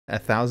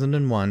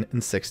1001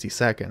 and 60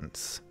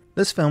 Seconds.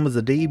 This film is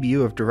the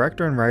debut of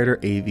director and writer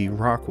Aven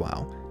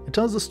Rockwell. It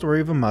tells the story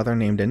of a mother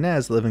named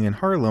Inez living in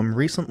Harlem,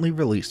 recently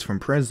released from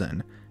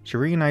prison. She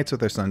reunites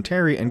with her son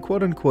Terry and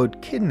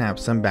quote-unquote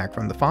kidnaps him back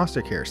from the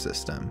foster care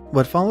system.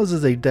 What follows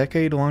is a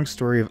decade-long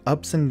story of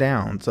ups and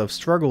downs, of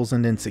struggles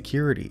and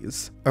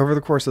insecurities. Over the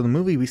course of the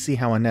movie, we see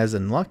how Inez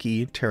and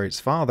Lucky, Terry's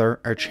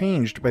father, are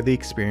changed by the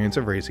experience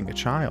of raising a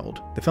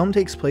child. The film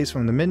takes place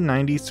from the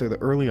mid-90s to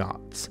the early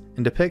aughts,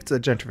 and depicts the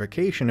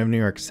gentrification of New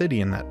York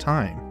City in that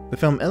time. The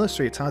film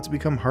illustrates how it's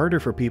become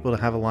harder for people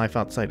to have a life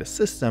outside a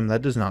system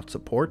that does not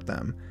support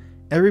them.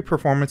 Every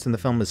performance in the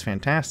film is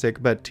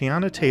fantastic, but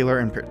Teyana Taylor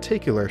in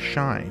particular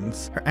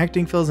shines. Her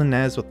acting fills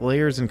Inez with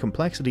layers and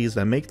complexities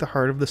that make the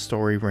heart of the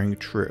story ring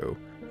true.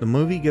 The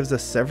movie gives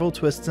us several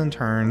twists and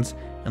turns,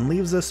 and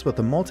leaves us with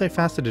a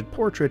multifaceted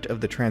portrait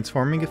of the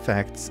transforming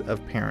effects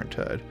of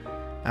parenthood.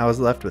 I was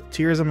left with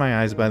tears in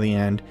my eyes by the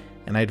end,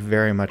 and I'd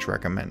very much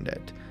recommend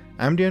it.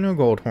 I'm Daniel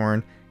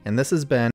Goldhorn, and this has been